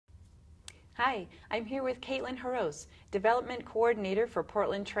Hi, I'm here with Caitlin Haros, Development Coordinator for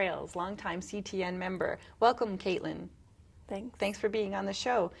Portland Trails, longtime CTN member. Welcome, Caitlin. Thanks. Thanks for being on the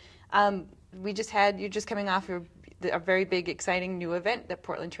show. You're just coming off a very big, exciting new event that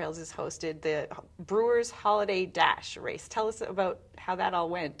Portland Trails has hosted, the Brewers Holiday Dash race. Tell us about how that all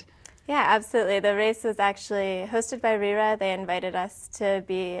went. Yeah, absolutely. The race was actually hosted by Brewery. They invited us to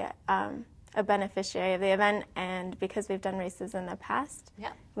be a beneficiary of the event, and because we've done races in the past,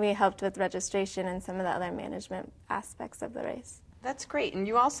 we helped with registration and some of the other management aspects of the race. That's great. And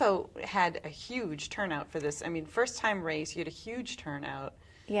you also had a huge turnout for this. I mean, first time race, you had a huge turnout.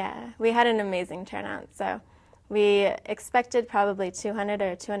 Yeah, we had an amazing turnout. So we expected probably 200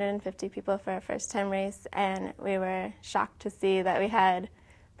 or 250 people for our first time race, and we were shocked to see that we had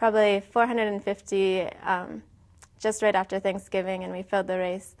probably 450 just right after Thanksgiving, and we filled the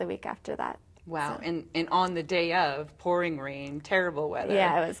race the week after that. Wow, So. and on the day of, pouring rain, terrible weather.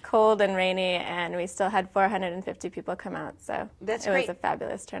 Yeah, it was cold and rainy, and we still had 450 people come out, so That's it great. was a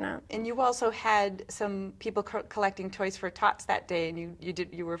fabulous turnout. And you also had some people collecting toys for tots that day, and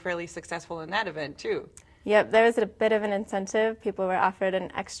you were fairly successful in that event too. Yep, there was a bit of an incentive. People were offered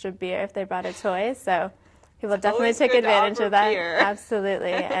an extra beer if they brought a toy, so people definitely took advantage of that. Beer.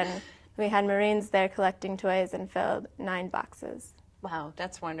 Absolutely, and we had Marines there collecting toys and filled 9 boxes. Wow,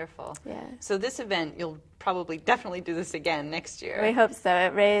 that's wonderful. Yeah. So this event, you'll probably definitely do this again next year. We hope so.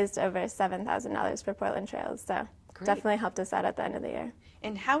 It raised over $7,000 for Portland Trails, so Great. Definitely helped us out at the end of the year.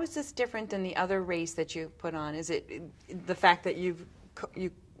 And how is this different than the other race that you put on? Is it the fact that you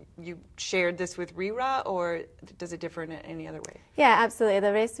shared this with RERA, or does it differ in any other way? Yeah, absolutely.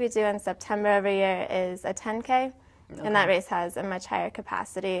 The race we do in September every year is a 10K, and that race has a much higher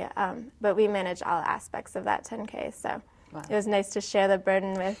capacity, but we manage all aspects of that 10K, so wow. It was nice to share the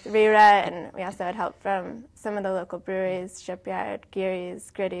burden with RERA, and we also had help from some of the local breweries, Shipyard,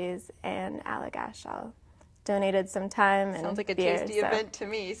 Geary's, Gritty's, and Allagash all donated some time and sounds like a beer, tasty event to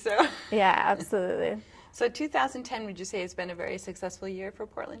me. So yeah, absolutely. So 2010, would you say, has been a very successful year for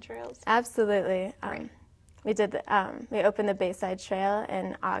Portland Trails? Absolutely. Right. We did. We opened the Bayside Trail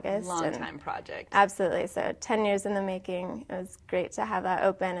in August. Long time project. Absolutely. So 10 years in the making. It was great to have that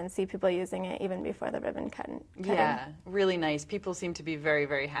open and see people using it even before the ribbon cutting. Yeah, really nice. People seem to be very,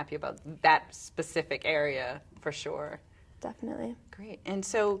 very happy about that specific area for sure. Definitely. Great. And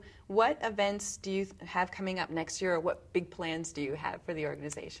so what events do you have coming up next year, or what big plans do you have for the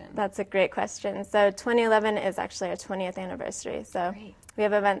organization? That's a great question. So 2011 is actually our 20th anniversary. So great. We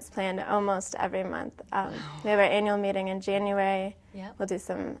have events planned almost every month. We have our annual meeting in January. Yep. We'll do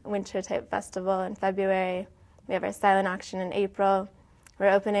some winter-type festival in February. We have our silent auction in April. We're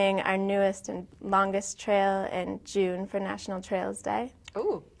opening our newest and longest trail in June for National Trails Day.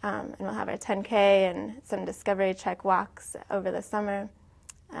 Ooh. And we'll have our 10K and some Discovery Trek walks over the summer,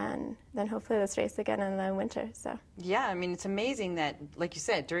 and then hopefully this race again in the winter. So yeah, I mean, it's amazing that, like you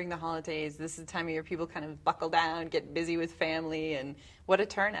said, during the holidays, this is the time of year people kind of buckle down, get busy with family, and what a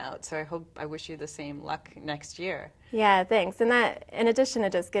turnout. So I wish you the same luck next year. Yeah, thanks. And that, in addition to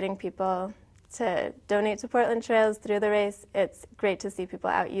just getting people to donate to Portland Trails through the race, it's great to see people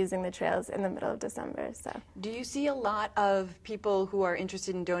out using the trails in the middle of December. So, do you see a lot of people who are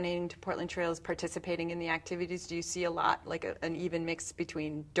interested in donating to Portland Trails participating in the activities? Do you see a lot, like an even mix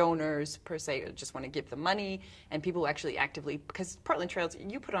between donors per se, who just want to give the money, and people who actually actively, because Portland Trails,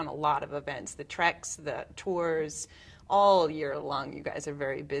 you put on a lot of events, the treks, the tours, all year long. You guys are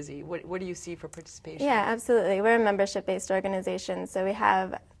very busy. What do you see for participation? Yeah, absolutely. We're a membership-based organization, so we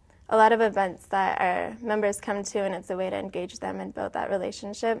have a lot of events that our members come to, and it's a way to engage them and build that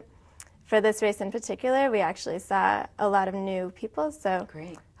relationship. For this race in particular, we actually saw a lot of new people, so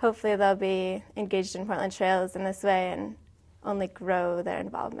great. Hopefully they'll be engaged in Portland Trails in this way and only grow their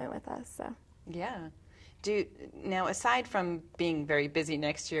involvement with us. So yeah. Now, aside from being very busy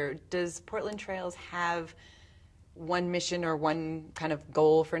next year, does Portland Trails have one mission or one kind of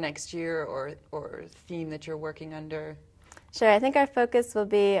goal for next year, or theme that you're working under? Sure, I think our focus will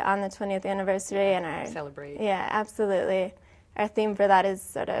be on the 20th anniversary and our celebrate. Yeah, absolutely. Our theme for that is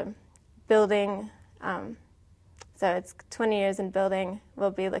sort of building. So it's 20 years in building.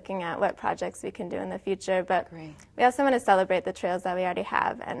 We'll be looking at what projects we can do in the future, but great. We also want to celebrate the trails that we already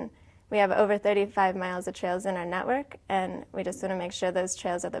have, and we have over 35 miles of trails in our network, and we just want to make sure those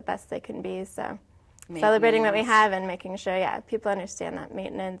trails are the best they can be. So celebrating what we have and making sure, people understand that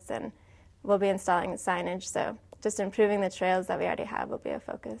maintenance, and we'll be installing signage. So just improving the trails that we already have will be a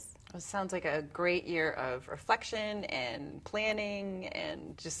focus. It sounds like a great year of reflection and planning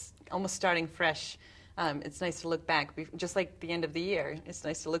and just almost starting fresh it's nice to look back, just like the end of the year. It's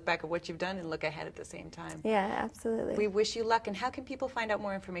nice to look back at what you've done and look ahead at the same time. Yeah, absolutely. We wish you luck. And how can people find out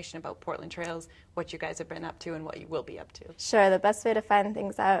more information about Portland Trails, what you guys have been up to, and what you will be up to? Sure. The best way to find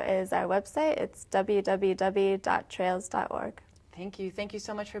things out is our website. It's www.trails.org. Thank you. Thank you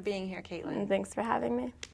so much for being here, Caitlin. And thanks for having me.